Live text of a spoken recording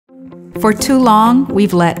For too long,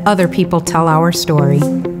 we've let other people tell our story.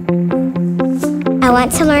 I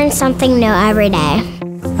want to learn something new every day.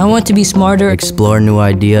 I want to be smarter, explore new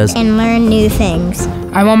ideas, and learn new things.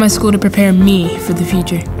 I want my school to prepare me for the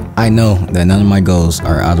future. I know that none of my goals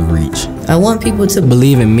are out of reach. I want people to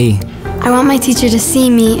believe in me. I want my teacher to see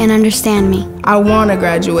me and understand me. I want to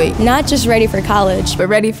graduate. Not just ready for college, but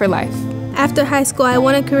ready for life. After high school, I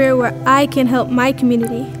want a career where I can help my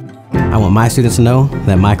community. I want my students to know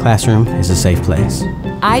that my classroom is a safe place.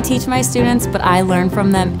 I teach my students, but I learn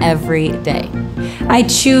from them every day. I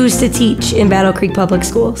choose to teach in Battle Creek Public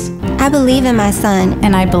Schools. I believe in my son.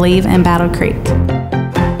 And I believe in Battle Creek.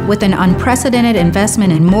 With an unprecedented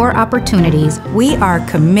investment and more opportunities, we are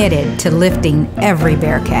committed to lifting every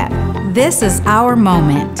Bearcat. This is our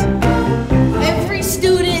moment. Every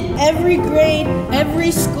student, every grade,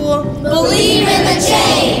 every school, believe in the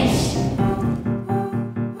change.